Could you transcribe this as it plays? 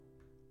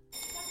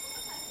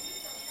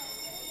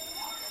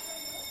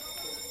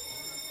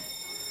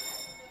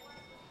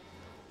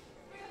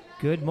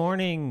Good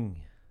morning,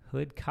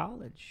 Hood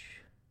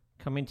College.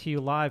 Coming to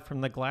you live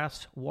from the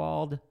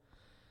glass-walled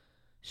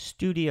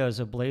studios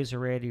of Blazer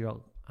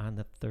Radio on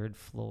the third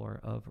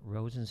floor of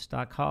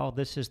Rosenstock Hall.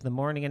 This is the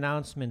morning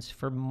announcements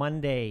for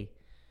Monday,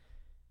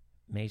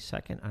 May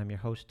 2nd. I'm your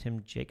host,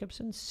 Tim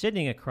Jacobson.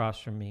 Sitting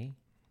across from me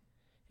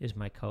is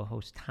my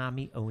co-host,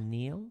 Tommy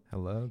O'Neill.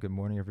 Hello, good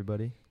morning,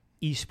 everybody.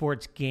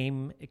 Esports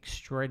game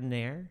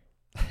extraordinaire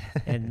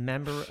and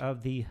member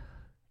of the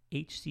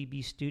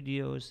HCB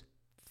Studios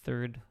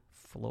third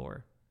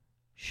floor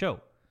show.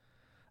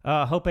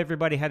 Hope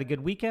everybody had a good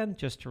weekend.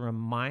 Just a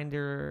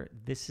reminder,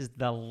 this is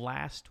the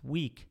last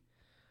week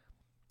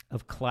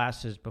of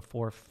classes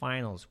before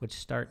finals, which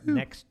start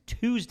next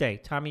Tuesday.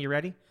 Tommy, you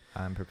ready?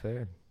 I'm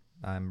prepared.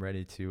 I'm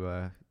ready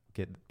to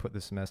put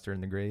the semester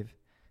in the grave.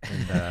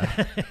 And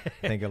I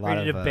think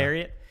ready to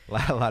bury it?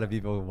 A lot of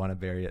people want to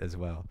bury it as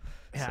well.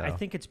 Yeah, so. I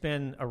think it's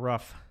been a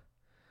rough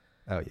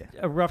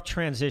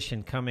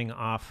transition coming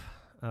off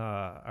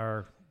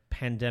our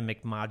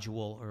pandemic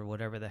module or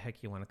whatever the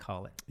heck you want to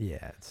call it.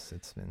 Yeah, it's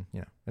been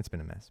it's been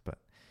a mess, but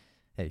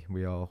hey,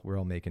 we're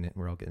all making it.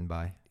 We're all getting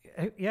by.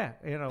 Yeah,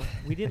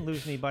 we didn't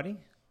lose anybody.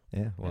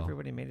 Yeah, well,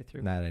 everybody made it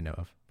through. Not that I know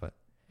of, but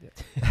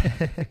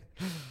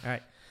all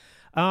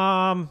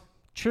right.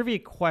 Trivia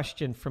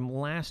question from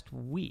last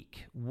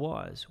week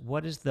was: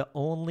 what is the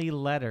only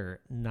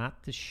letter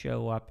not to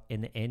show up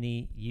in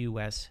any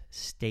U.S.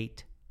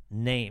 state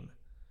name?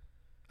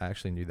 I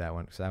actually knew that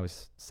one because I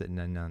was sitting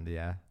in on the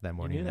that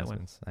morning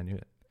announcements. I knew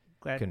it.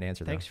 Glad. Couldn't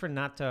answer. Thanks for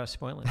not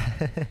spoiling.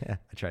 I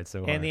tried so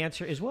hard. And the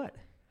answer is what?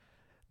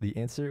 The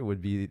answer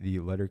would be the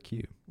letter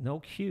Q. No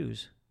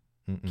Q's.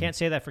 Can't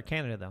say that for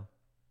Canada though.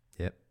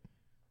 Yep.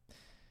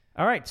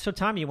 All right. So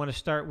Tom, you want to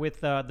start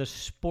with the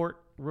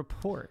sport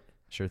report?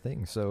 Sure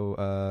thing.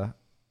 So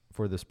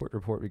for the sport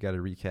report, we got a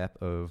recap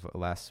of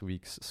last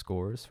week's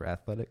scores for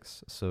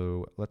athletics.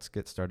 So let's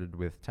get started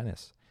with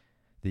tennis.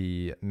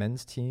 The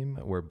men's team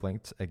were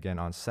blanked again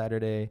on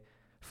Saturday,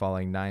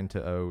 falling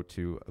 9-0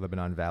 to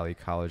Lebanon Valley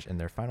College in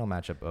their final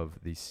matchup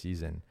of the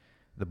season.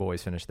 The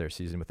boys finished their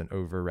season with an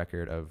over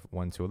record of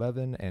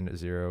 1-11 and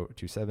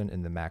 0-7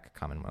 in the MAC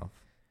Commonwealth.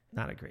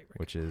 Not a great record.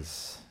 Which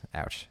is,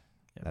 ouch.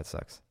 Yep. That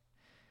sucks.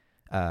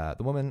 The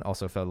women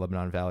also fell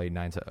Lebanon Valley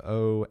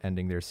 9-0,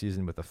 ending their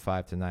season with a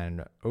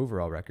 5-9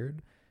 overall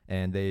record,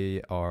 and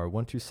they are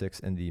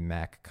 1-6 in the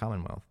MAC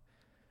Commonwealth.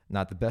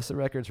 Not the best of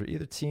records for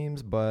either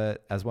teams,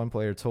 but as one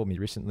player told me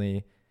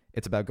recently,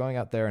 it's about going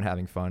out there and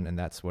having fun, and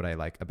that's what I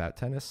like about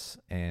tennis,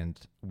 and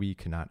we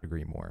cannot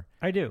agree more.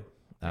 I do.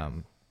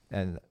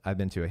 And I've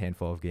been to a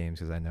handful of games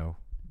because I know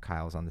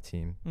Kyle's on the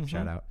team. Mm-hmm.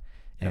 Shout out.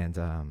 Yep.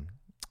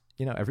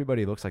 And,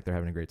 everybody looks like they're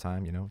having a great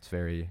time. It's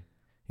very,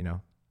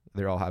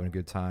 they're all having a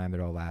good time.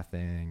 They're all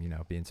laughing,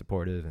 being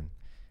supportive, and,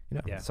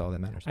 that's all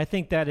that matters. I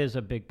think that is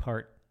a big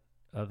part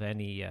of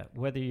any,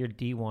 whether you're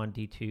D1,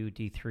 D2,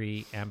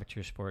 D3,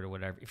 amateur sport or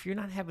whatever. If you're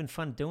not having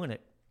fun doing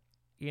it,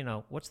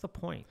 what's the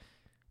point?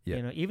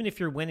 Yeah. Even if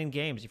you're winning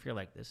games, if you're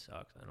like, this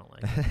sucks, I don't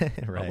like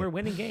it. Right. But we're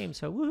winning games,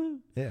 so woohoo.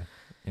 Yeah.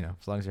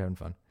 As long as you're having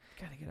fun.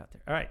 Got to get out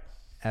there. All right.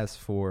 As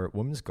for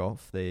women's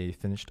golf, they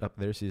finished up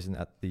their season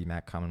at the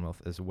MAC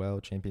Commonwealth as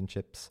well,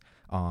 championships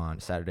on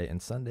Saturday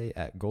and Sunday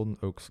at Golden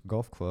Oaks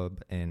Golf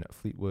Club in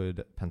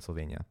Fleetwood,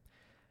 Pennsylvania.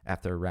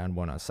 After round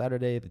one on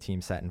Saturday, the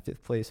team sat in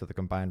fifth place with a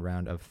combined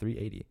round of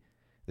 380.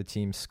 The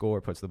team's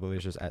score puts the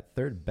Blazers at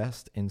third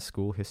best in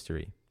school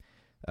history.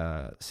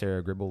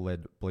 Sarah Gribble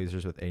led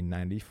Blazers with a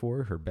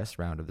 94, her best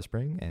round of the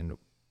spring, and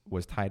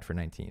was tied for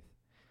 19th.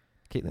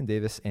 Caitlin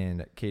Davis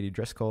and Katie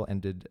Driscoll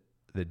ended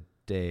the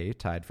day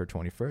tied for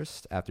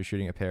 21st after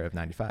shooting a pair of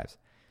 95s.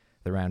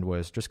 The round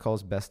was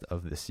Driscoll's best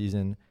of the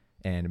season,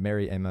 and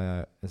Mary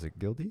Emma, is it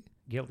Gildy?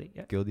 Gildy,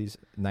 yeah. Gildy's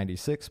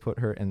 96 put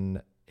her in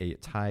a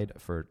tied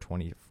for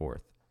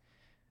 24th.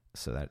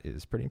 So that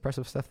is pretty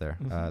impressive stuff there.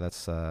 Mm-hmm.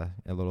 That's a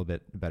little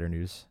bit better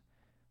news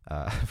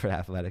for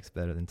athletics,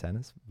 better than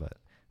tennis, but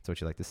that's what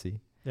you like to see.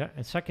 Yeah,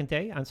 and second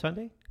day on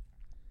Sunday?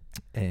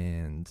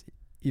 And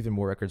even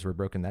more records were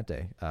broken that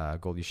day.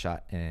 Goldie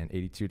shot an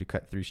 82 to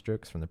cut 3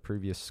 strokes from the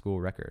previous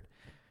school record.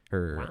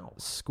 Her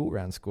school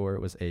round score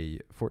was a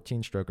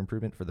 14-stroke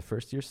improvement for the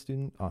first-year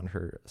student on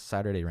her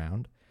Saturday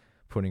round,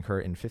 putting her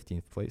in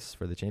 15th place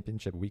for the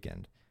championship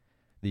weekend.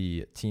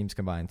 The team's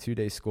combined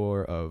 2-day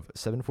score of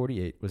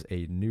 748 was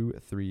a new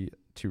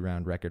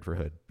 3-2-round record for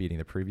Hood, beating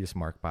the previous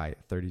mark by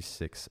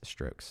 36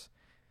 strokes,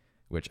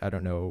 which I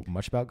don't know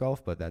much about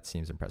golf, but that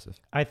seems impressive.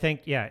 I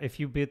think,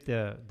 if you beat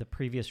the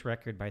previous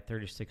record by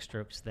 36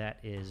 strokes, that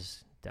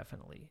is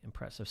definitely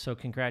impressive. So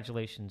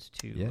congratulations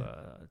to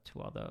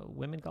all the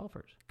women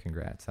golfers.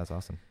 Congrats. That's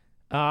awesome.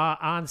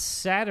 On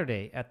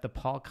Saturday at the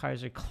Paul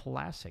Kaiser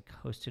Classic,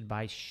 hosted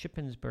by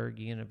Shippensburg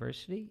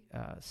University,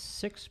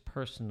 6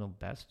 personal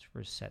bests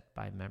were set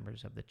by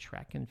members of the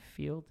track and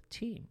field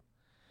team.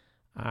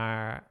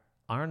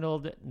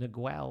 Arnold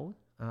Nguel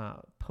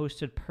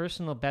posted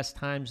personal best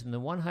times in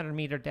the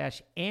 100-meter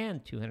dash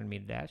and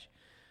 200-meter dash,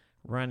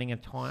 running a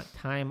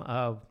time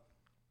of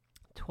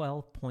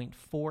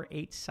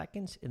 12.48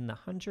 seconds in the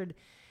 100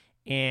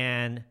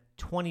 and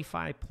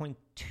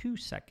 25.2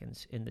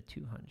 seconds in the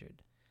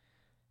 200.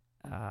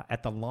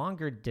 At the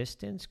longer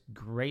distance,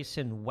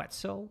 Grayson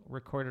Wetzel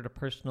recorded a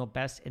personal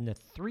best in the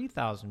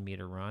 3,000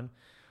 meter run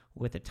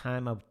with a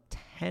time of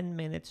 10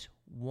 minutes,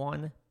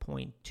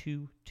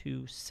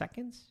 1.22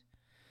 seconds.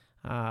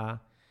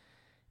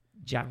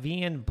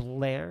 Javian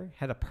Blair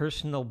had a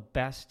personal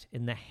best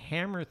in the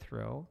hammer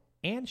throw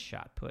and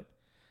shot put.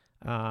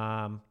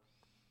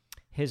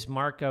 His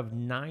mark of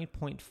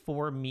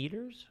 9.4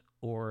 meters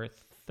or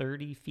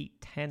 30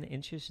 feet 10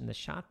 inches in the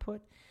shot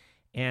put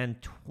and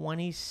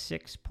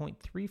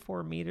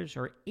 26.34 meters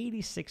or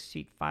 86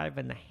 feet 5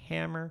 in the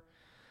hammer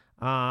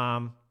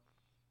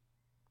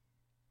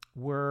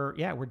were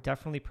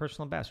definitely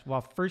personal best.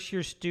 While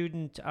first-year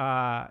student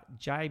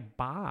Jai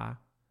Ba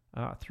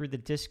threw the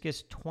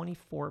discus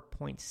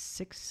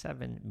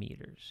 24.67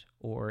 meters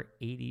or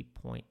 80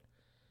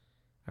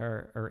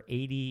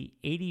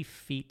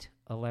 feet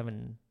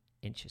 11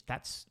 inches.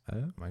 That's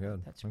my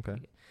God. That's okay.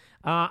 Pretty good.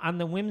 On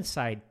the women's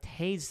side,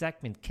 Tay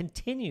Zekman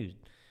continued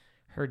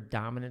her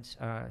dominance.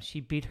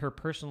 She beat her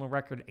personal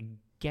record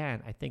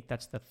again. I think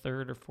that's the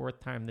third or fourth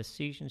time this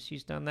season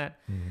she's done that.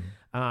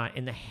 Mm-hmm.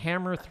 In the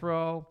hammer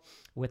throw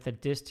with a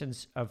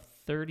distance of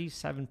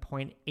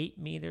 37.8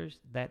 meters,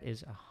 that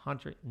is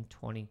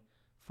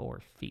 124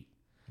 feet.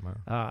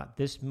 Wow.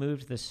 This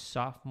moves the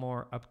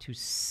sophomore up to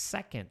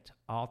second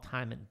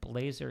all-time in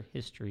Blazer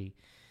history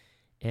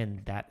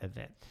in that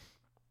event.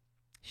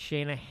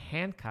 Shayna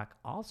Hancock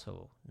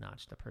also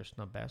notched a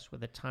personal best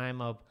with a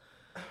time of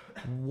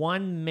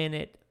 1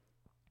 minute,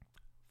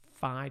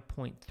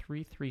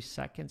 5.33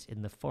 seconds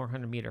in the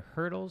 400-meter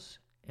hurdles,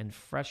 and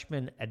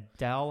freshman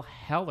Adele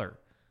Heller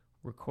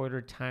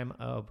recorded a time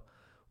of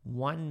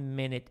 1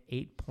 minute,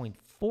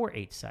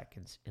 8.48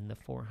 seconds in the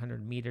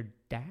 400-meter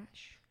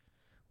dash,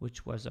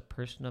 which was a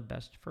personal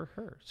best for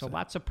her. So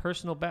lots of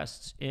personal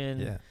bests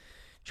in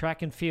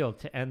track and field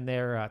to end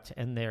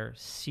their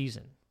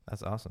season.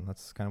 That's awesome.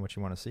 That's kind of what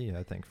you want to see,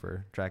 I think,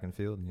 for track and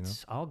field. You know,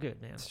 it's all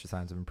good, man. It's just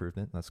signs of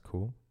improvement. That's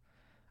cool.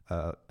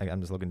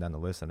 I'm just looking down the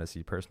list and I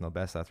see personal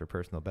best after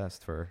personal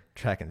best for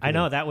track and field. I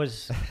know that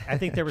was. I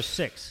think there were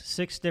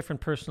six different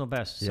personal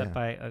bests set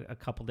by a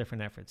couple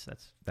different efforts.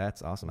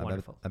 That's awesome.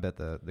 Wonderful. I bet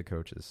the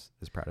coach is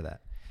proud of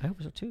that. I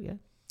hope so too. Yeah.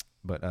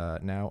 But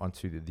now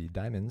onto the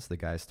Diamonds. The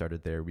guys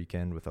started their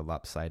weekend with a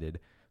lopsided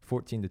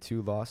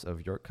 14-2 loss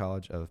of York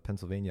College of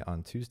Pennsylvania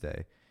on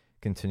Tuesday,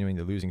 continuing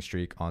the losing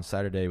streak on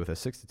Saturday with a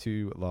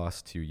 6-2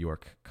 loss to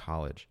York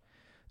College.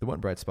 The one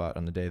bright spot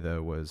on the day,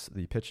 though, was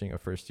the pitching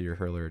of first-year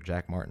hurler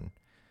Jack Martin.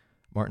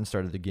 Martin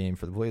started the game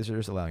for the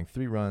Blazers, allowing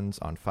 3 runs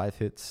on 5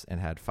 hits and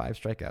had 5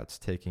 strikeouts,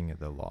 taking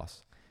the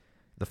loss.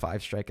 The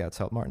 5 strikeouts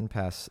helped Martin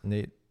pass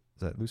Nate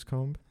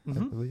Luscombe, I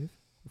believe,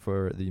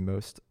 for the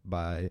most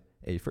by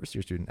a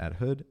first-year student at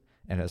Hood,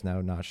 and has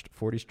now notched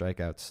 40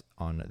 strikeouts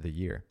on the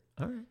year.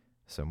 All right.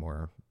 So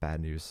more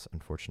bad news,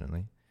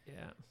 unfortunately.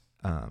 Yeah.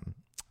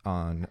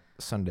 On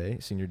Sunday,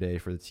 senior day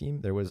for the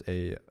team, there was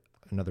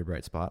another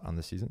bright spot on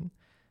the season.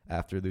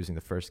 After losing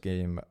the first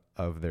game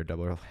of their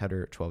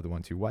doubleheader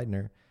 12-1 to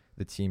Widener,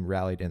 the team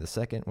rallied in the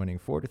second, winning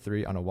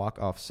 4-3 on a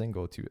walk-off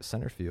single to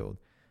center field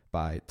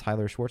by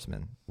Tyler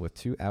Schwartzman with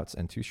 2 outs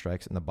and 2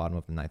 strikes in the bottom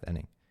of the 9th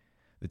inning.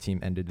 The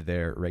team ended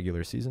their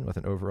regular season with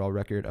an overall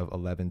record of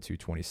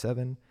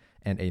 11-27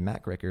 and a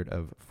MAC record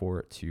of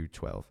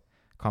 4-12.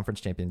 Conference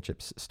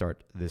championships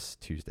start this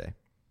Tuesday.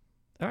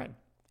 All right.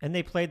 And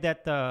they played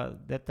that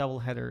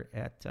doubleheader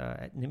at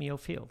Nimeo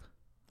Field,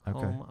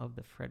 home of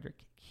the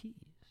Frederick Keys.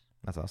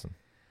 That's awesome.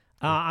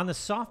 On the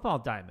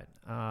softball diamond,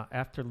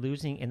 after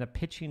losing in a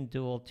pitching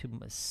duel to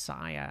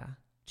Messiah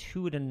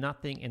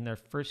 2-0 in their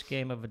first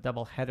game of a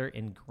doubleheader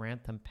in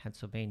Grantham,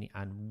 Pennsylvania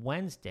on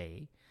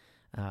Wednesday,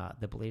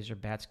 the Blazer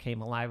Bats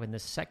came alive in the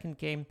second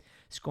game,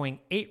 scoring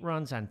 8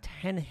 runs on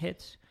 10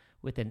 hits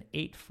with an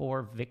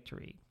 8-4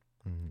 victory.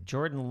 Mm-hmm.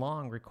 Jordan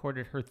Long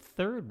recorded her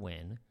 3rd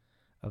win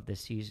of the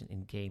season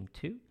in Game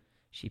 2.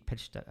 She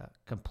pitched a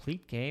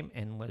complete game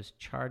and was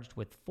charged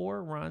with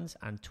 4 runs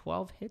on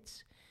 12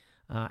 hits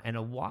and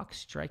a walk,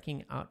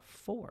 striking out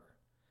 4.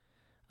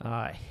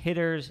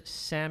 Hitters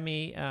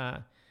Sammy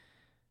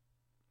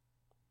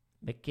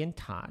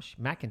McIntosh,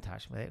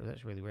 that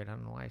was really weird. I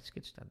don't know why I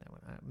sketched on that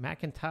one.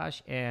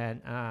 McIntosh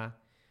and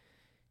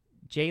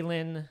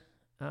Jalen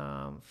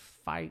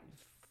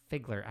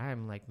Figler.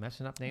 I'm like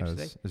messing up names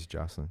today. It's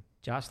Jocelyn.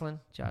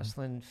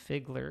 Jocelyn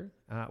Figler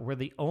were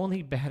the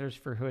only batters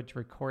for Hood to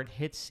record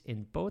hits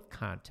in both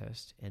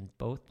contests, and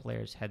both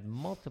players had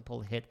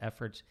multiple hit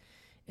efforts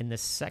in the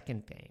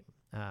second game.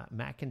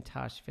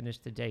 McIntosh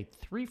finished the day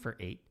 3 for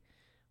 8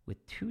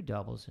 with 2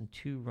 doubles and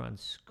 2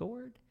 runs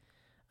scored.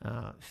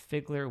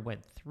 Figler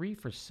went 3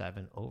 for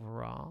 7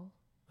 overall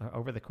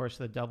over the course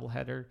of the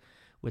doubleheader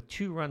with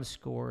 2 runs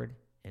scored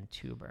and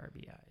 2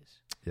 RBIs.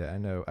 Yeah, I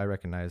know. I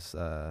recognize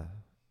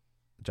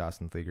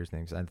Jocelyn Fligger's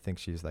name. I think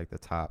she's like the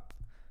top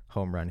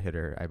home run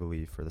hitter, I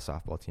believe, for the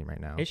softball team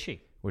right now. Is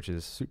she? Which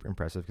is super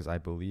impressive because I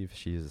believe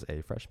she's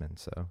a freshman.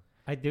 So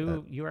I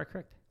do. You are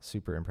correct.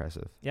 Super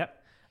impressive.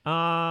 Yep.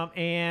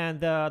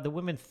 And the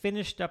women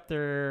finished up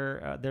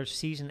their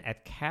season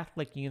at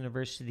Catholic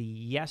University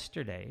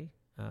yesterday.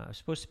 It was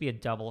supposed to be a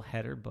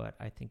doubleheader, but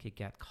I think it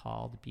got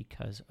called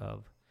because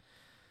of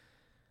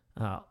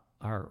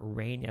our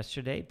rain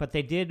yesterday. But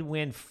they did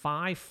win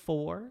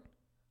 5-4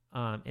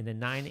 in a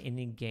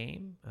 9-inning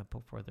game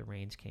before the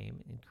rains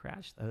came and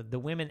crashed. The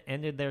women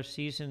ended their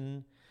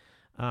season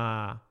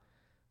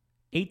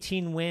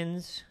 18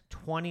 wins,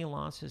 20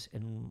 losses,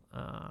 and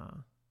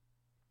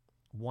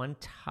one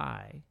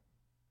tie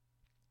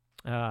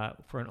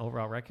for an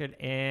overall record,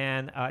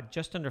 and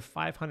just under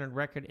 500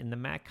 record in the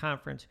MAC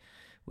conference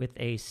with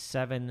a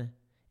 7-9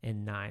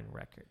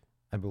 record.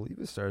 I believe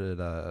it started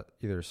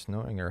either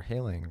snowing or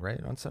hailing, right,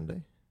 on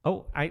Sunday?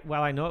 Oh,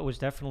 I know it was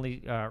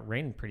definitely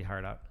raining pretty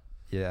hard out.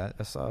 Yeah,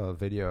 I saw a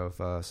video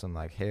of some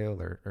like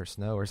hail or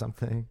snow or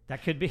something.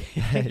 That could be.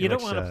 You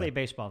don't want to play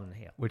baseball in the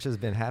hail. Which has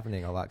been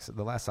happening a lot. So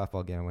the last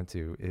softball game I went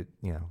to,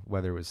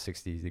 weather was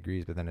 60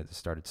 degrees, but then it just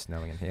started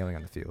snowing and hailing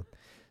on the field.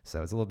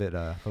 So it's a little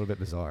bit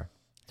bizarre.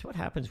 It's what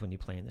happens when you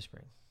play in the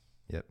spring.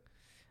 Yep.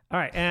 All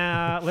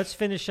right, let's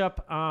finish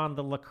up on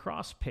the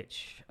lacrosse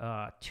pitch.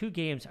 2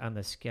 games on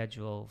the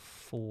schedule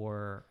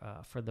for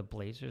the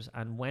Blazers.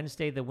 On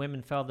Wednesday, the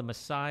women fell to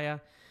Messiah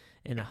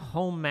in a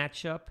home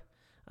matchup,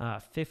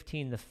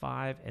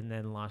 15-5, and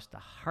then lost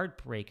a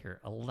heartbreaker,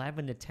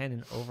 11-10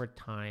 in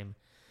overtime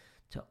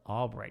to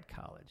Albright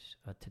College.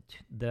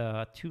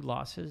 The 2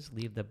 losses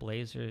leave the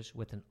Blazers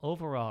with an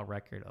overall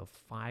record of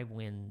 5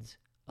 wins,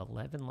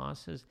 11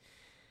 losses,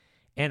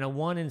 and a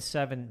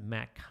 1-7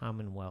 MAC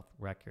Commonwealth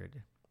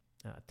record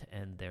to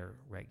end their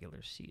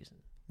regular season.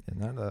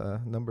 And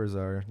that numbers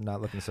are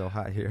not looking so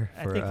hot here.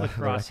 I think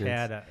lacrosse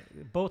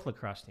both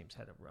lacrosse teams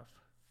had a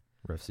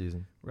rough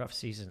season.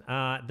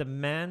 The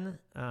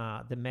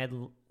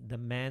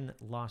men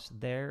lost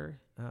their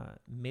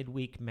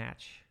midweek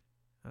match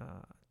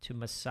to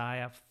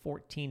Messiah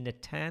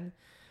 14-10,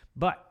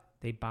 but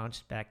they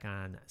bounced back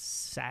on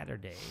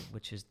Saturday,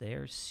 which is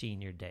their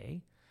senior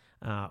day,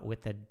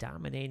 with a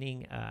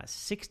dominating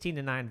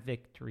 16-9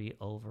 victory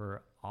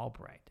over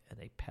Albright, and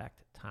they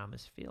packed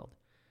Thomas Field.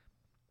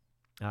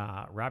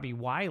 Robbie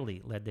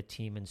Wiley led the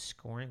team in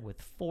scoring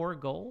with 4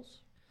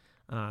 goals.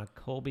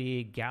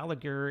 Colby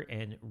Gallagher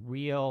and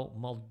Rio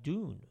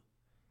Muldoon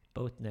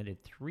both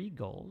netted 3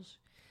 goals,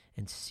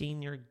 and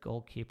senior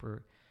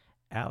goalkeeper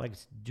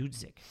Alex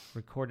Dudzik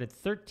recorded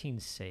 13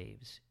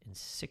 saves in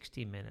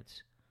 60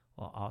 minutes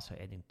while also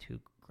adding 2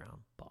 ground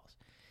balls.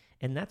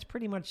 And that's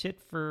pretty much it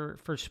for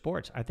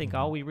sports. I think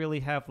all we really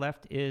have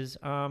left is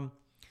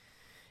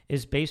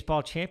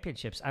baseball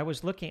championships. I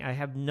was looking. I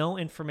have no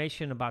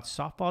information about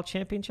softball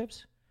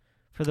championships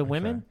for the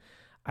women.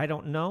 I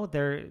don't know.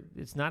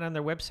 It's not on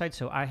their website,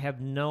 so I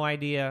have no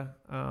idea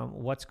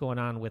what's going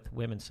on with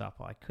women's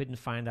softball. I couldn't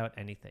find out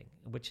anything,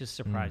 which is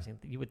surprising.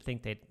 You would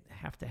think they'd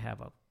have to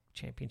have a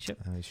championship.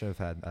 You should have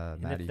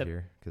had Maddie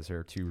here because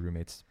her 2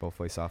 roommates both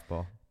play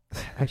softball.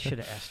 I should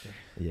have asked her.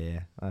 Yeah,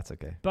 that's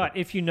okay. But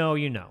if you know,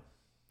 you know.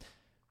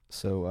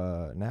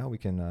 So now we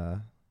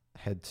can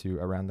head to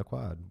Around the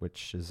Quad,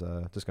 which is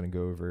just going to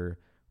go over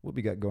what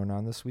we got going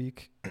on this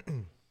week.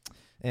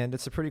 And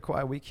it's a pretty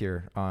quiet week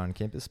here on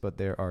campus, but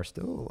there are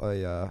still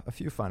a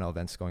few final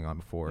events going on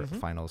before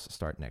finals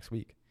start next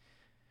week.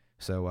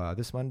 So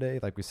this Monday,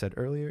 like we said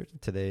earlier,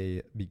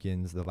 today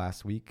begins the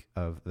last week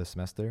of the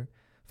semester.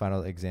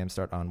 Final exams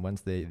start on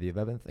Wednesday the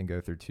 11th and go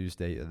through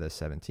Tuesday the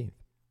 17th.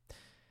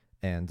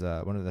 And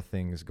one of the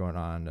things going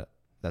on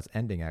that's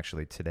ending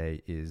actually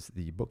today is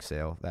the book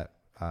sale that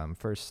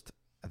first,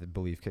 I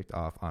believe, kicked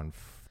off on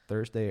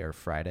Thursday or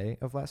Friday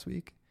of last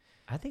week.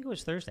 I think it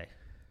was Thursday.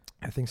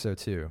 I think so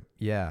too.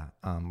 Yeah.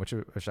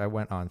 Which I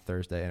went on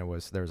Thursday, and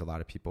there was a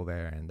lot of people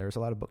there, and there was a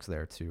lot of books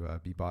there to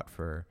be bought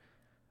for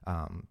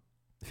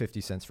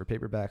 50 cents for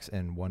paperbacks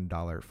and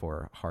 $1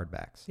 for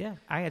hardbacks. Yeah,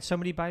 I had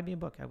somebody buy me a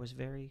book. I was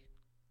very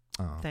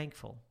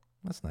thankful.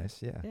 That's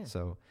nice. Yeah.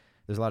 So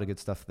there's a lot of good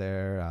stuff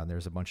there.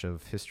 There's a bunch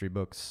of history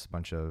books, a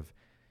bunch of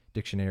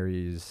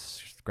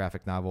dictionaries,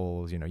 graphic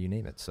novels, you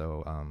name it.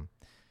 So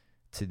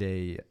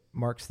today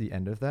marks the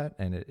end of that,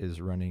 and it is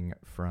running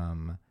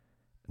from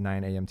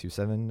 9 a.m. to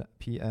 7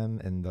 p.m.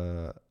 in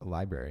the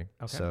library.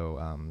 Okay.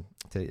 So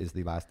today is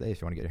the last day.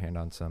 If you want to get your hand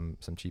on some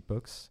cheap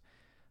books,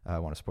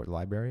 want to support the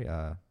library,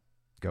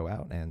 go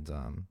out. And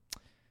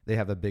they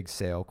have a big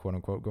sale, quote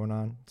unquote, going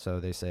on. So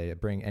they say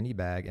bring any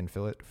bag and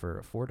fill it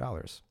for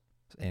 $4.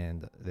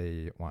 And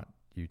they want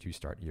you to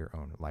start your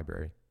own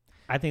library.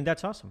 I think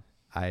that's awesome.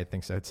 I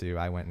think so too.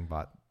 I went and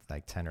bought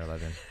like 10 or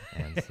 11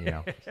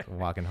 and,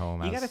 walking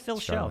home. You got to fill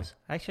shelves.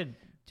 I should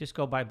just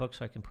go buy books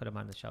so I can put them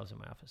on the shelves in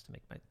my office to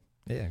make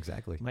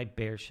my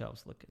bare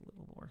shelves look a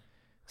little more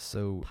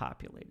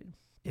populated.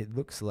 It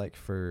looks like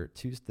for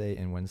Tuesday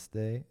and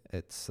Wednesday,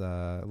 it's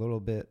a little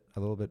bit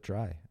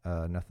dry.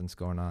 Nothing's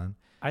going on.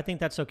 I think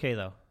that's okay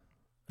though.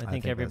 I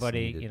think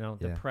everybody,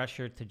 the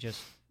pressure to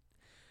just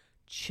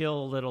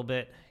chill a little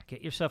bit,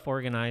 get yourself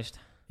organized.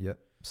 Yep.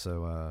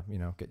 So,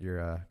 get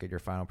your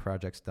final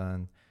projects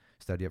done,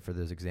 study up for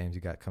those exams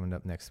you got coming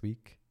up next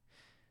week.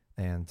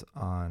 And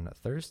on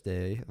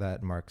Thursday,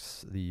 that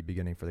marks the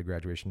beginning for the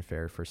graduation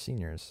fair for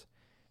seniors.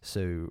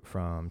 So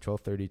from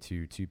 12:30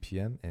 to 2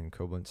 p.m. in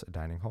Koblenz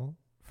Dining Hall,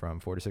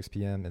 from 4 to 6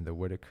 p.m. in the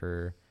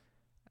Whitaker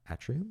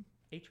Atrium.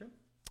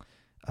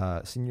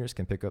 Seniors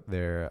can pick up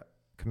their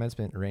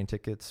commencement rain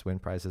tickets, win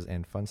prizes,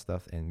 and fun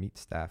stuff, and meet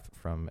staff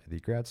from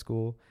the grad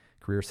school,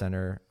 career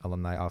center,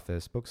 alumni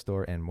office,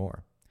 bookstore, and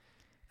more.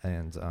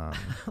 And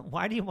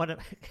why do you want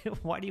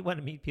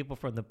to meet people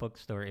from the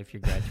bookstore if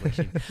you're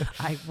graduating?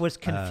 I was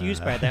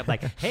confused by that.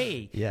 Like,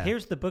 hey,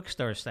 here's the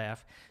bookstore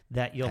staff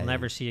that you'll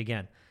never see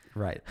again.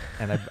 Right.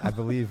 And I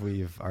believe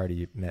we've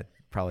already met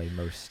probably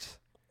most.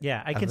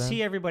 Yeah, I can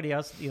see everybody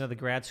else, the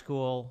grad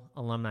school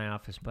alumni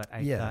office, but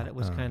I thought it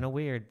was kind of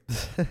weird.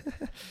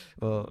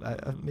 Well,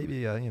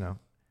 maybe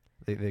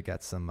they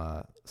got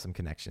some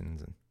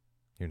connections, and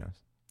who knows.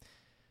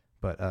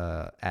 But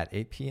at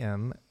 8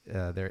 p.m.,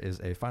 there is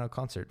a final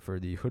concert for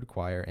the Hood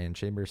Choir and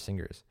Chamber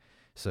Singers.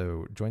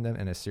 So join them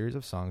in a series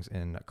of songs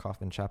in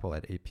Kaufman Chapel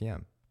at 8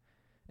 p.m.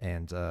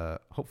 And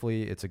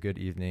hopefully it's a good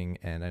evening.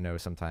 And I know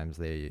sometimes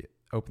they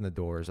open the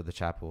doors of the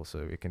chapel so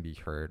it can be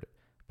heard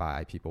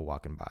by people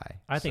walking by.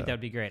 I think that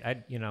would be great.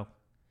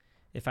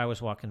 If I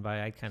was walking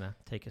by, I'd kind of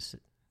take a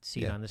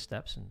seat on the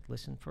steps and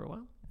listen for a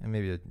while. And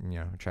maybe,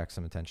 attract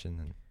some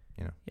attention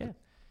and, Yeah.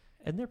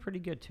 And they're pretty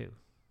good too.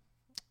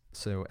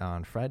 So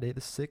on Friday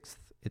the 6th,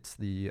 it's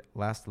the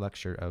last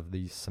lecture of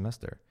the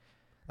semester.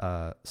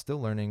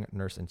 Still Learning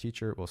Nurse and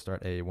Teacher will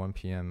start at 1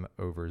 p.m.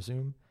 over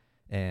Zoom.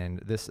 And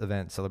this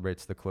event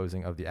celebrates the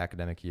closing of the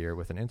academic year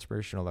with an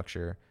inspirational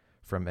lecture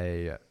from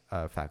a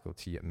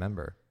faculty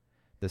member.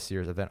 This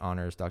year's event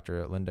honors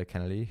Dr. Linda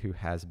Kennedy, who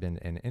has been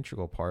an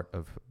integral part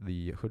of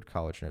the Hood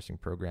College nursing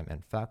program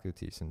and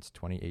faculty since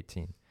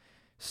 2018.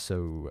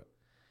 So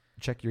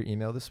check your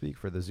email this week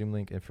for the Zoom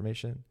link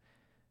information.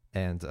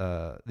 And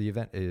the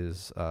event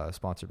is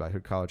sponsored by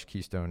Hood College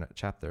Keystone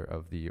Chapter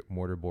of the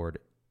Mortarboard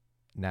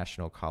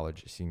National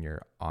College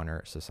Senior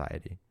Honor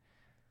Society.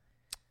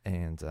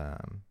 And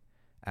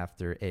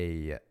after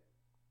a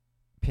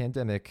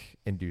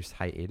pandemic-induced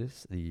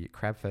hiatus, the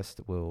Crab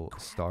Fest will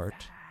start,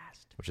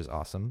 which is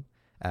awesome,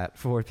 at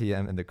 4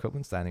 p.m. in the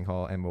Koblenz Dining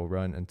Hall and will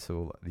run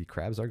until the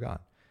crabs are gone,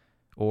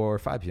 or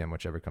 5 p.m.,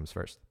 whichever comes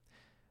first.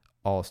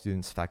 All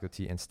students,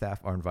 faculty, and staff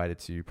are invited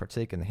to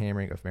partake in the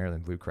hammering of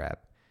Maryland blue crab,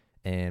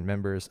 and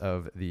members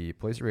of the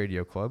Blazer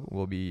Radio Club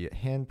will be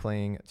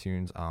hand-playing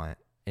tunes on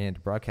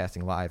and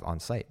broadcasting live on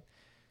site.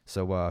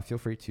 So feel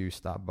free to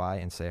stop by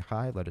and say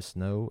hi. Let us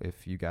know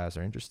if you guys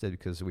are interested,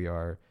 because we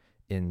are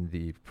in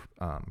the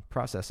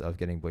process of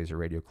getting Blazer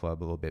Radio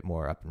Club a little bit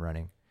more up and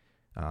running.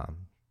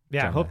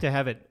 I hope to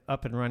have it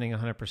up and running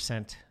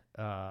 100%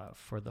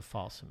 for the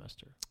fall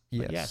semester.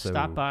 Yes, so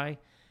stop by,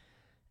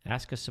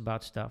 ask us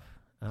about stuff.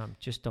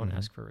 Just don't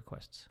ask for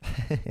requests.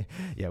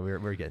 Yeah,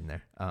 we're getting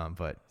there.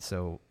 But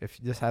so if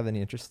you just have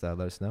any interest, let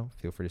us know.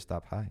 Feel free to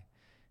stop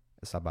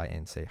by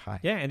and say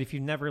hi. Yeah, and if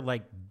you've never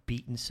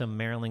beaten some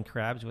Maryland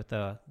crabs with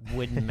a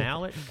wooden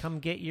mallet, come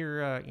get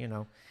your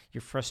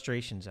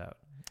frustrations out.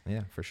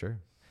 Yeah, for sure.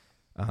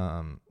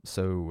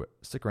 So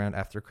stick around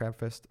after Crab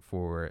Fest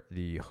for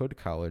the Hood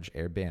College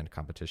Air Band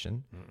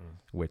competition,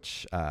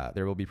 which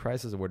there will be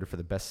prizes awarded for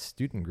the best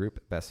student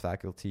group, best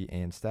faculty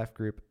and staff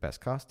group, best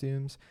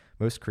costumes,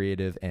 most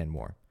creative, and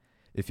more.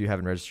 If you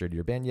haven't registered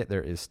your band yet,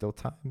 there is still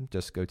time.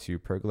 Just go to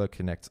Pergola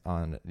Connect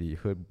on the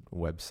Hood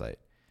website.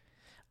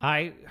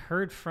 I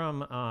heard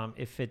from,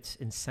 if it's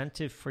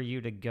incentive for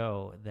you to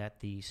go, that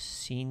the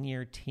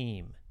senior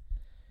team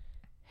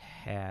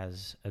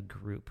has a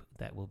group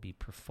that will be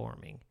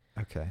performing.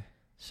 Okay.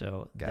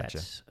 So Gotcha.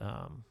 That's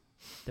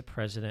the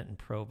president and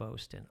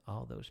provost and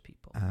all those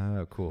people.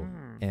 Oh, cool.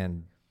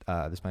 And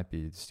this might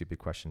be a stupid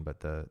question,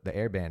 but the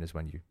air band is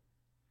when you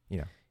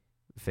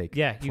fake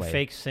Yeah, play. you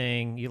fake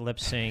sing, you lip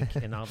sync,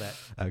 and all that.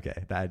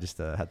 Okay, I just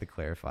had to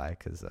clarify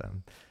because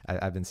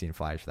I've been seeing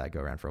flyers for that go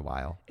around for a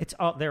while.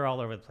 They're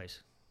all over the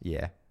place.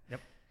 Yeah.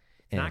 Yep.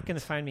 Not going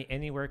to find me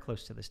anywhere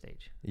close to the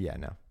stage. Yeah,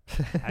 no.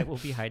 I will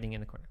be hiding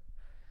in a corner.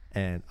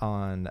 And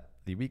on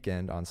the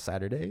weekend, on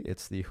Saturday,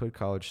 it's the Hood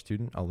College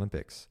Student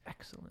Olympics.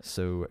 Excellent.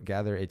 So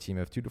gather a team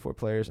of 2 to 4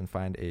 players and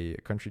find a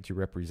country to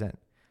represent.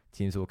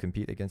 Teams will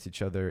compete against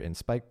each other in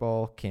spike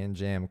ball, can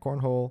jam,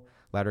 cornhole,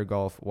 ladder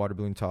golf, water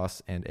balloon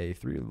toss, and a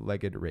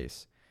 3-legged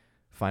race.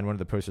 Find one of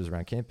the posters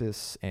around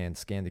campus and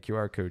scan the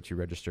QR code to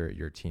register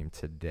your team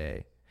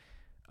today.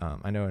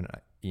 I know an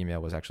email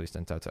was actually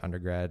sent out to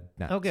undergrad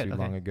not too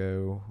long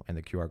ago, and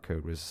the QR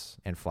code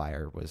and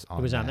flyer was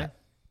on on there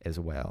as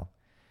well.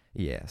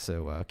 Yeah,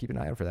 so keep an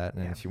eye out for that.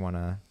 And if you want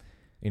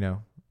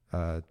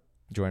to,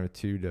 join with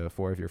 2 to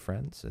 4 of your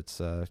friends, it's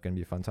going to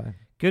be a fun time.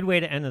 Good way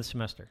to end the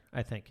semester,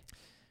 I think.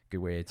 Good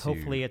way to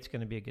hopefully it's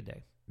going to be a good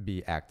day.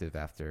 Be active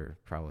after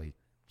probably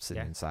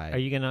sitting inside. Are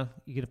you gonna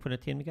put a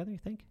team together, you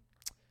think?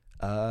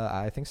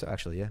 I think so,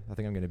 actually. Yeah, I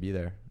think I'm going to be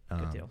there.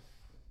 Good deal.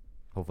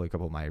 Hopefully a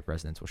couple of my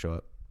residents will show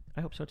up.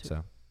 I hope so too.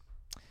 So,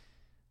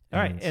 all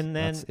right, and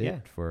then that's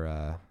it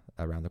for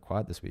Around the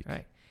Quad this week. All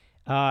right.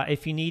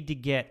 If you need to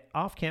get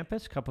off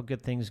campus, a couple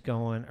good things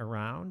going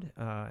around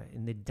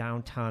in the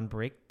downtown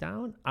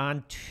breakdown.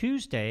 On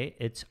Tuesday,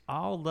 it's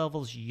all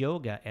levels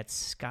yoga at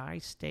Sky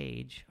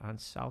Stage on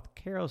South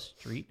Carroll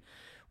Street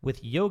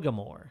with Yoga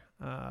More.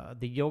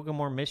 The Yoga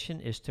More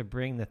mission is to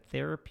bring the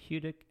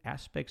therapeutic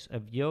aspects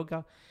of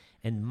yoga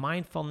and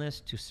mindfulness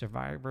to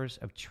survivors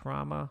of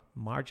trauma,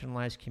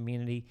 marginalized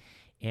community,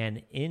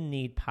 and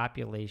in-need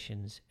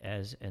populations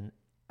as an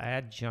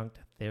adjunct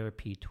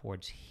therapy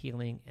towards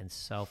healing and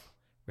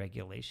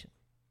self-regulation.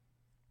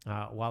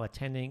 While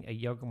attending a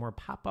Yoga More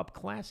pop-up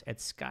class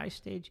at Sky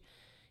Stage,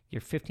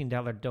 your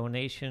 $15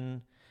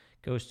 donation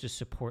goes to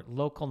support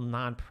local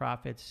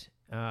nonprofits,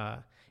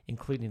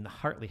 including the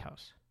Hartley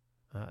House.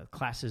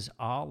 Classes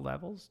all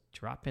levels,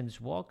 drop-ins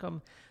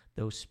welcome,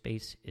 though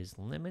space is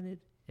limited.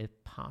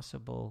 If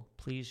possible,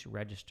 please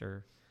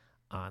register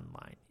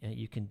online.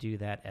 You can do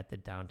that at the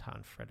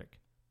Downtown Frederick.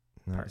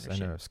 Nice. I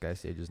know Sky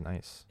Stage is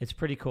nice. It's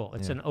pretty cool.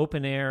 It's an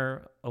open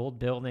air old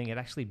building. It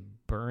actually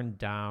burned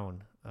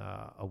down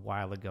a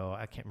while ago.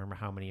 I can't remember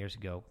how many years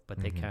ago, but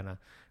they kind of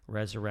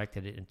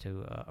resurrected it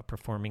into a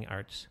performing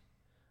arts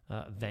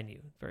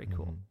venue. Very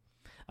cool.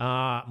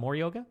 More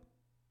yoga?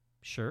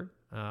 Sure.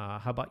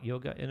 How about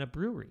yoga in a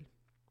brewery?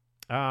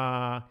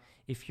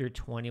 If you're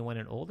 21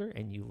 and older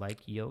and you like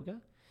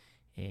yoga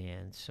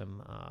and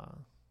some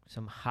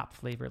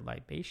hop-flavored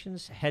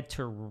libations, head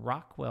to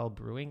Rockwell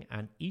Brewing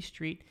on East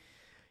Street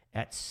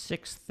at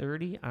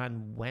 6:30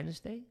 on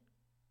Wednesday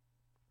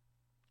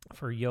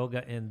for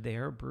yoga in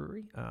their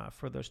brewery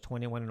for those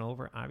 21 and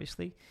over,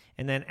 obviously.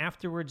 And then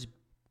afterwards,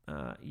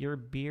 your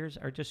beers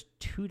are just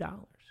 $2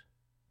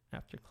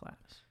 after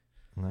class.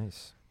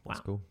 Nice. Wow.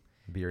 That's cool.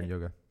 Beer and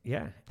yoga.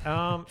 Yeah.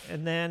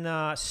 And then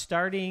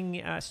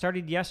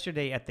started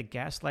yesterday at the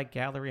Gaslight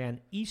Gallery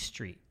on East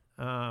Street,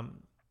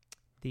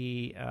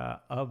 the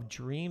Of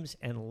Dreams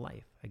and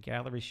Life, a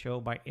gallery show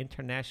by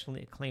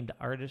internationally acclaimed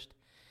artist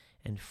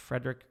and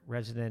Frederick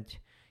resident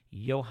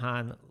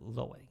Johan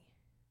Loewy.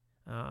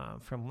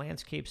 From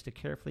landscapes to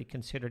carefully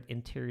considered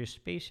interior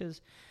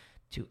spaces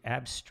to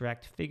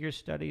abstract figure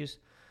studies,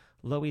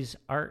 Loewy's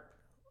art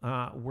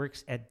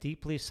works at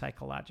deeply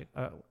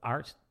psychological.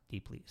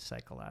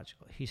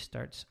 He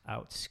starts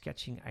out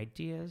sketching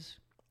ideas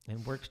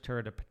and works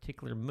toward a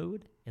particular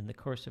mood. In the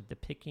course of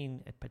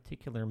depicting a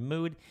particular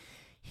mood,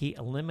 he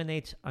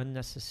eliminates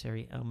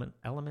unnecessary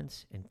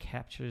elements and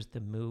captures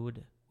the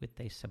mood with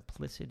a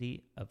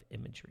simplicity of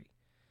imagery.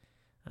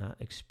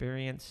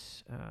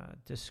 Experience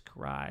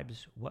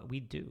describes what we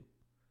do.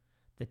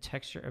 The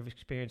texture of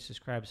experience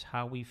describes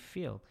how we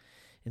feel.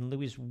 In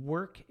Louis'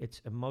 work,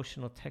 it's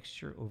emotional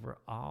texture over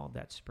all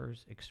that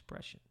spurs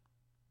expression.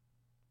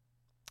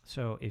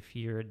 So if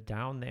you're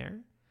down there,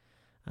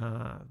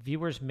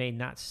 viewers may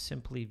not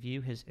simply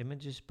view his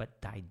images,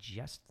 but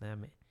digest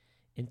them,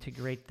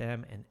 integrate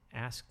them, and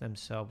ask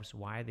themselves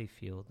why they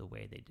feel the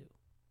way they do.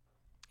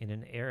 In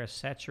an era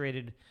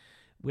saturated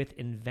with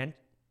inventive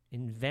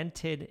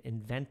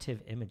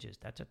images.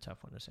 That's a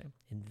tough one to say.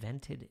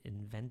 Invented,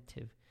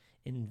 inventive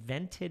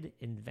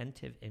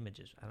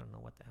images. I don't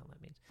know what the hell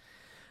that means.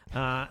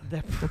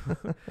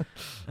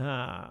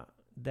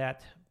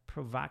 That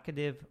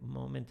provocative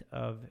moment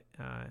of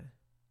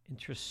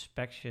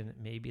introspection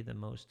may be the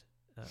most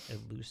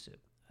elusive.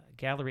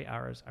 Gallery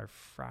hours are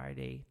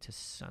Friday to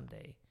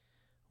Sunday,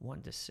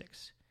 1 to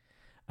 6.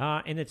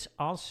 And it's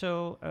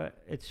also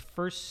it's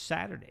first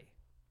Saturday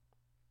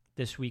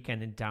this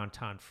weekend in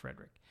downtown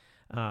Frederick.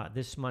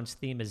 This month's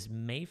theme is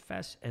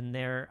Mayfest, and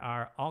there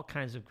are all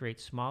kinds of great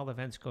small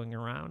events going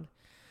on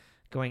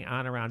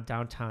around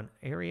downtown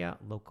area.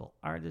 Local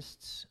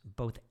artists,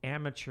 both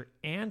amateur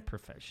and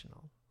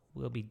professional,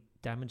 will be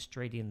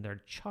demonstrating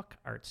their chalk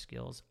art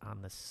skills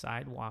on the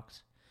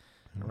sidewalks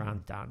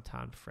around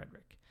downtown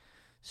Frederick.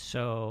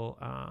 So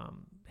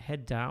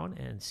head down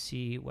and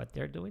see what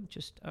they're doing.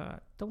 Just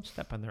don't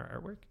step on their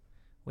artwork.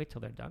 Wait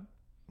till they're done.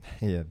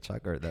 Yeah,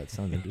 chalk art. That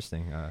sounds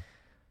interesting.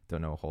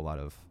 Don't know a whole lot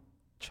of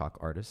chalk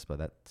artists, but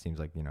that seems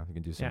like, you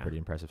can do some pretty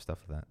impressive stuff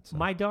with that. So.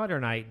 My daughter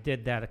and I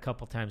did that a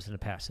couple times in the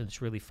past, and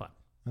it's really fun.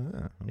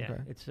 Okay. Yeah,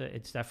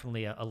 it's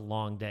definitely a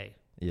long day.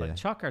 Yeah. But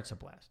chalk art's a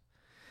blast.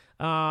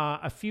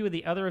 A few of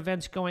the other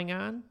events going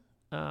on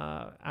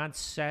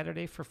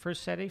Saturday, for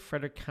First Saturday,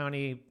 Frederick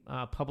County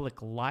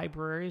Public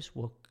Libraries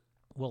will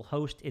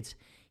host its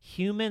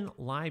Human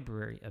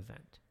Library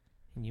event.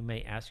 And you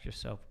may ask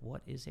yourself,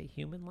 what is a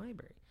human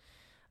library?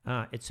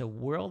 It's a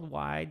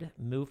worldwide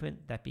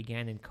movement that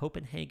began in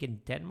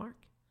Copenhagen, Denmark.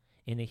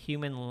 In a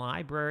human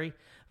library,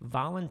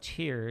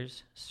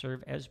 volunteers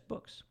serve as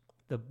books.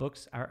 The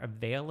books are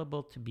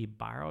available to be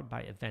borrowed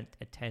by event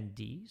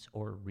attendees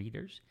or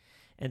readers,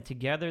 and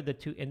together the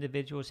two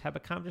individuals have a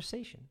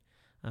conversation.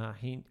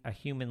 A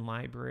human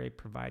library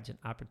provides an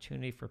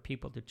opportunity for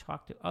people to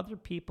talk to other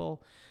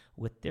people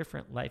with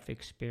different life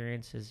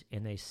experiences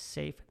in a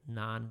safe,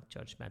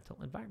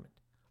 non-judgmental environment.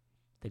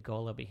 The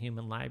goal of a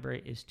human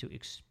library is to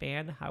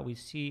expand how we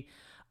see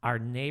our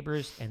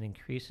neighbors and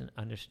increase an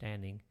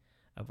understanding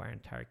of our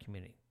entire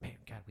community. Man,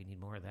 God, we need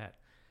more of that.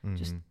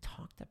 Just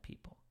talk to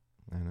people.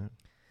 I know.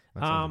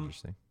 That sounds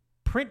interesting.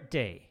 Print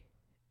Day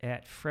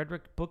at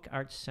Frederick Book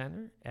Arts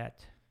Center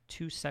at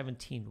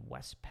 217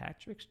 West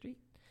Patrick Street.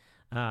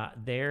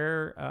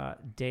 Their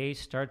day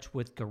starts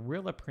with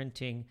guerrilla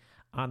printing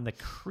on the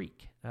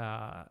creek.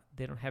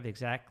 They don't have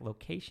exact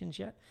locations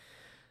yet,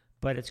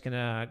 but it's going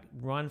to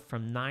run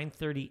from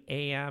 9:30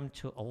 a.m.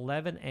 to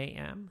 11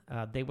 a.m.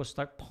 They will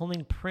start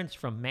pulling prints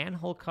from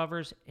manhole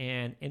covers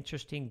and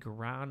interesting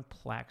ground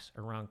plaques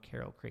around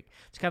Carroll Creek.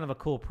 It's kind of a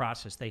cool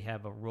process. They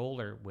have a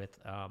roller with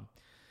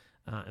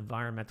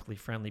environmentally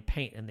friendly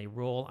paint, and they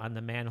roll on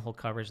the manhole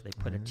covers. They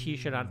put a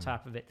T-shirt on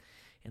top of it,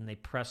 and they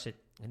press it,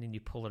 and then you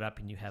pull it up,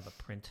 and you have a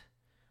print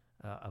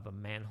of a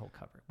manhole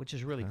cover, which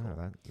is really cool.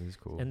 That is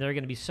cool. And they're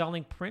going to be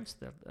selling prints.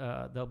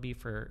 They'll be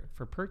for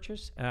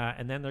purchase.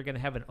 And then they're going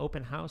to have an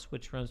open house,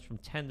 which runs from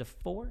 10 to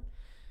 4.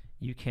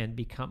 You can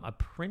become a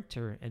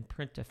printer and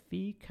print a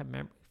free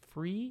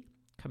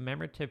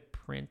commemorative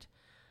print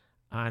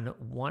on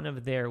one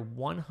of their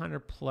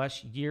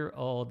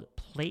 100-plus-year-old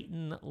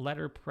Platen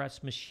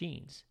letterpress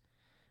machines.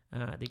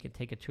 They can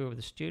take a tour of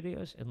the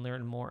studios and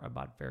learn more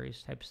about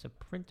various types of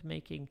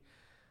printmaking,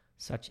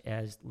 such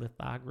as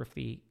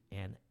lithography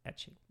and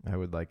etching. I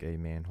would like a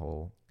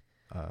manhole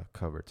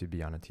cover to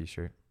be on a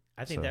T-shirt.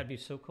 I think that'd be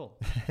so cool.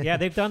 Yeah,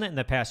 they've done it in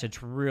the past.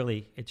 It's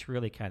really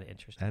kind of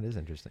interesting. That is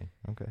interesting.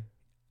 Okay.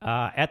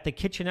 At the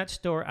Kitchenette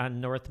store on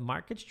North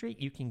Market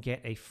Street, you can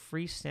get a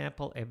free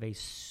sample of a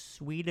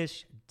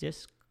Swedish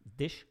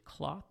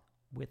dishcloth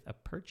with a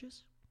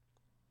purchase.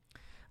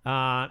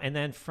 And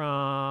then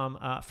from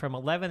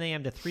 11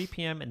 a.m. to 3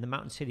 p.m. in the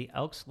Mountain City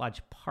Elks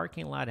Lodge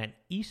parking lot on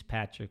East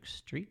Patrick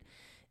Street,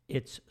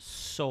 it's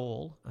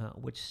SOUL,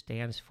 which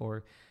stands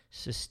for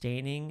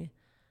Sustaining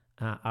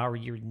Our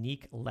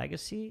Unique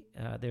Legacy.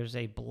 There's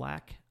a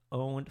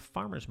Black-owned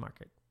farmers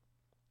market.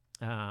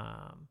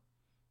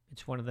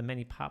 It's one of the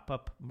many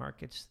pop-up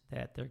markets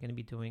that they're going to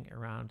be doing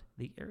around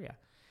the area.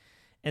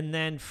 And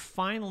then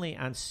finally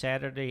on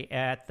Saturday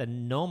at the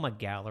Noma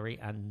Gallery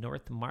on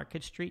North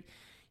Market Street,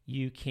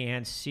 you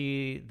can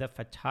see the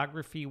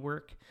photography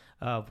work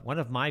of one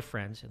of my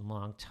friends and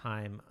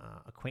longtime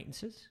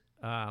acquaintances,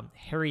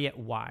 Harriet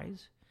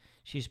Wise.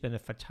 She's been a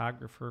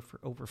photographer for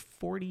over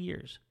 40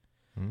 years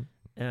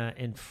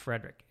in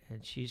Frederick,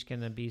 and she's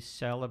going to be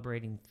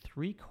celebrating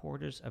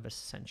 3/4 of a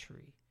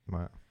century.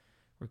 Wow.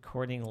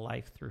 Recording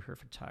life through her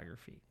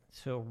photography.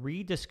 So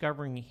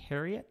Rediscovering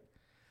Harriet,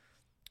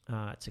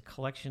 it's a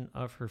collection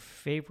of her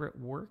favorite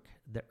work,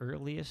 the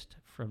earliest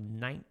from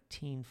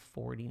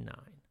 1949.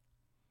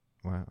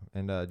 Wow.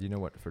 And do you know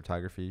what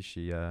photography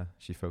she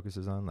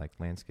focuses on, like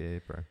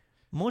landscape or?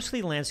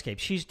 Mostly landscape.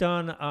 She's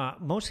done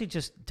mostly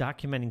just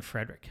documenting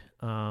Frederick,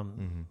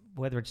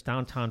 whether it's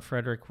downtown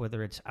Frederick,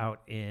 whether it's out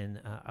in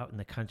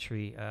the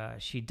country.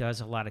 She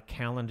does a lot of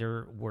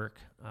calendar work.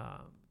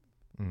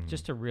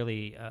 Just a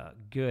really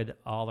good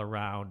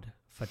all-around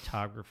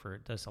photographer.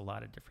 Does a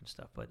lot of different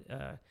stuff. But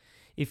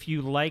if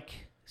you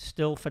like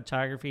still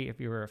photography, if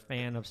you're a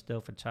fan of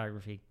still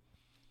photography,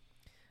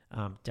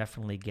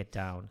 definitely get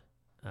down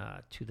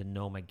to the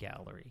Noma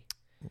Gallery.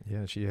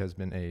 Yeah, she has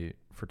been a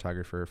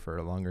photographer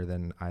for longer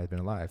than I have been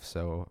alive,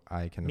 so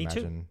I can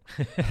imagine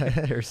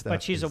her stuff.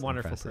 But she's a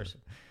wonderful person.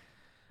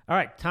 All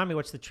right, Tommy,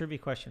 what's the trivia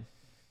question?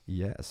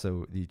 Yeah,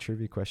 so the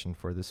trivia question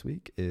for this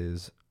week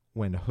is,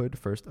 when Hood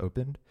first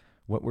opened,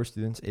 what were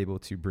students able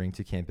to bring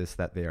to campus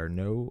that they are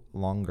no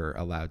longer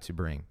allowed to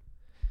bring?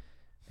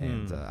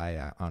 And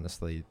I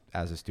honestly,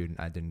 as a student,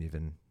 I didn't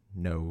even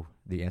know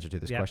the answer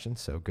to this question,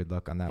 so good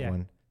luck on that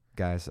one.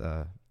 Guys,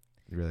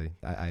 really,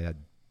 I had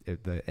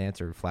the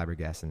answer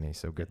flabbergasted me,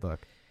 so good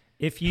luck.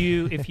 If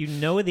you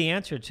know the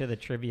answer to the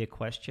trivia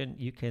question,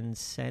 you can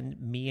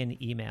send me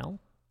an email.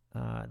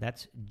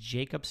 That's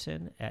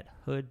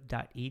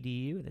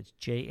jacobsen@hood.edu. That's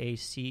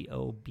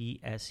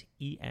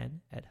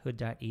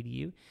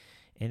JACOBSEN@hood.edu.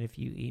 And if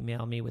you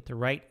email me with the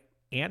right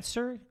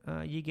answer,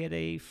 you get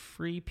a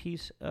free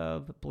piece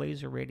of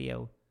Blazer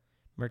Radio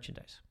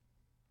merchandise.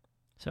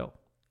 So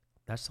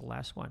that's the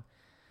last one.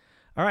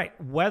 All right,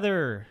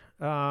 weather,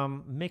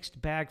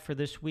 mixed bag for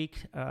this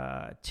week.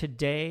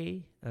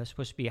 Today,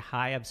 supposed to be a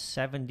high of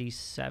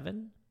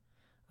 77,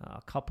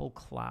 a couple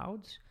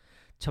clouds.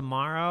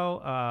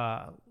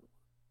 Tomorrow,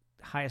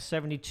 high of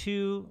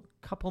 72,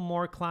 couple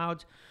more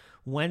clouds.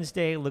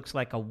 Wednesday looks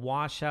like a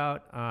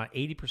washout,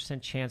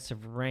 80% chance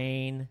of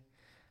rain,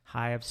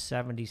 high of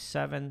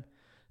 77.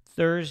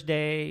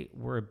 Thursday,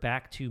 we're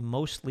back to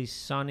mostly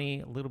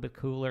sunny, a little bit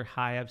cooler,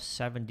 high of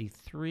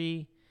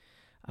 73.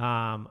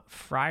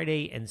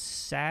 Friday and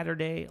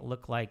Saturday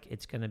look like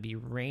it's going to be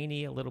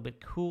rainy, a little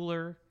bit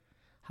cooler.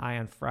 High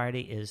on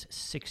Friday is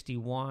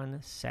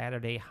 61,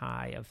 Saturday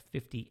high of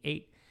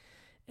 58.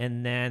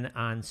 And then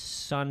on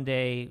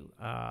Sunday,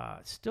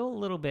 still a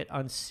little bit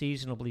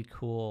unseasonably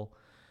cool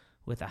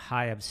with a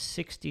high of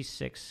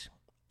 66,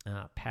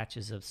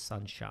 patches of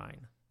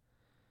sunshine.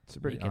 It's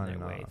pretty making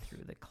their way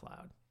through the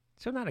cloud.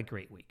 So not a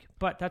great week,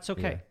 but that's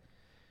okay. Yeah.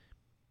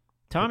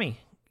 Tommy,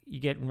 you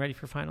getting ready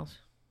for finals?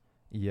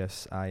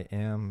 Yes, I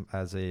am.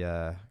 As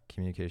a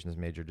communications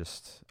major,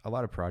 just a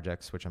lot of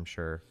projects, which I'm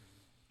sure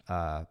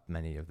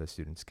many of the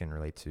students can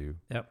relate to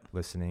Yep.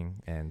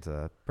 listening. And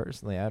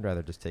personally, I'd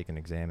rather just take an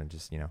exam and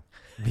just,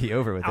 be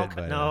over with it.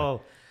 But,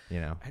 no, you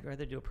know, I'd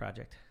rather do a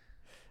project.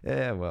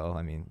 yeah, well,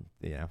 I mean,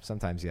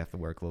 sometimes you have to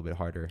work a little bit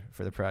harder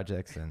for the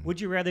projects. And Would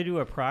you rather do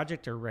a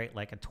project or write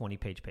like a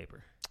 20-page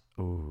paper?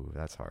 ooh,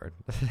 that's hard.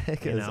 You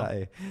Because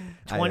know,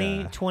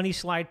 I 20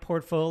 slide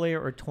portfolio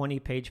or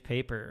 20-page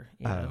paper.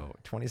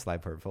 20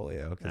 slide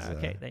portfolio.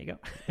 Okay, there you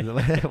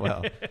go.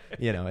 Well,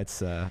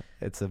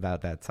 it's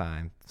about that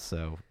time.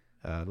 So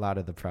a lot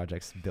of the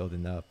projects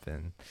building up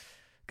and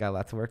got a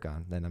lot to work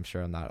on. And I'm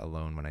sure I'm not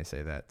alone when I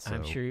say that. So.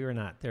 I'm sure you're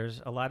not.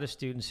 There's a lot of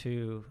students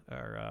who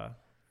are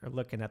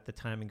looking at the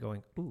time and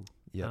going, ooh,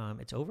 Yep.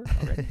 It's over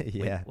already?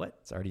 Yeah. Wait, what?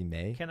 It's already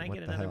May. Can I What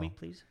get the another hell? week,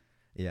 please?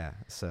 Yeah.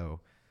 So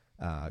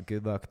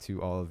good luck to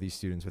all of these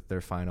students with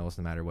their finals,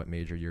 no matter what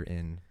major you're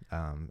in.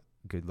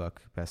 Good luck.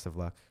 Best of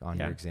luck on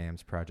your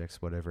exams,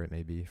 projects, whatever it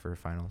may be for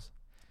finals.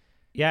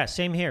 Yeah,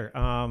 same here.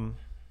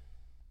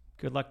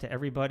 Good luck to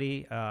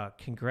everybody.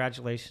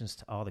 Congratulations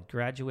to all the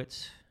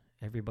graduates.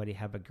 Everybody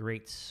have a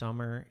great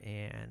summer.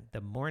 And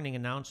the morning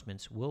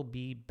announcements will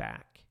be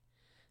back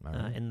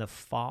Right. in the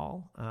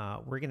fall.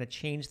 We're going to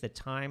change the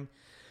time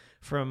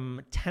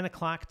from 10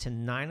 o'clock to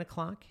 9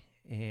 o'clock.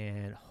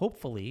 And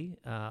hopefully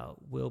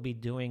we'll be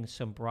doing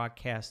some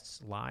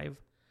broadcasts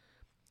live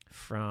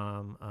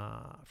from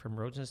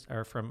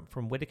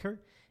Whitaker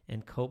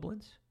and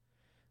Koblenz,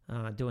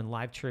 doing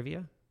live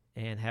trivia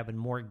and having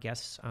more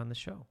guests on the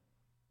show.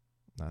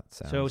 That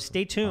sounds So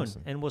stay tuned,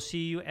 awesome. and we'll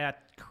see you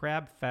at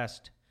Crab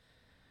Fest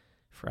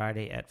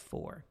Friday at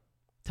 4.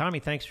 Tommy,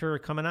 thanks for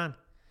coming on.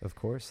 Of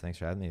course. Thanks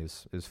for having me.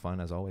 It was fun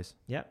as always.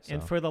 Yeah, So.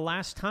 and for the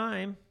last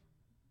time,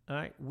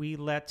 we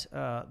let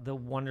the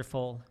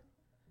wonderful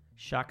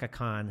Shaka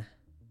Khan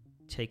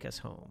take us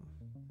home.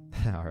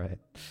 All right.